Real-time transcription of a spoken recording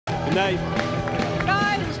Good night.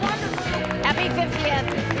 Guys, it's wonderful. Happy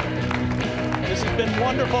 50th. This has been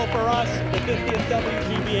wonderful for us, the 50th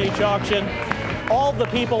WGBH auction. All the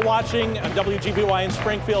people watching on WGBY in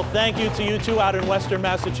Springfield, thank you to you two out in Western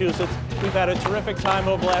Massachusetts. We've had a terrific time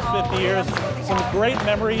over the last 50 years. Some great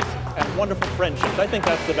memories and wonderful friendships. I think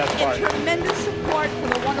that's the best part. And tremendous support for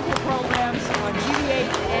the wonderful programs on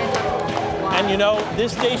GBH and WGBH. And you know,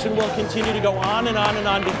 this station will continue to go on and on and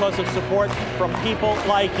on because of support from people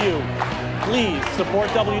like you. Please support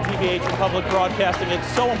WGBH and public broadcasting. It's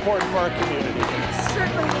so important for our community. It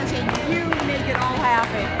certainly is, and you make it all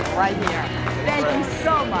happen right here. Thank you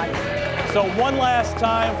so much. So one last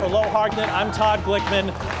time for Low Hartnett, I'm Todd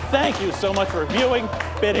Glickman. Thank you so much for viewing,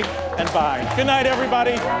 bidding, and buying. Good night,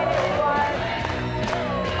 everybody. Good night, everyone.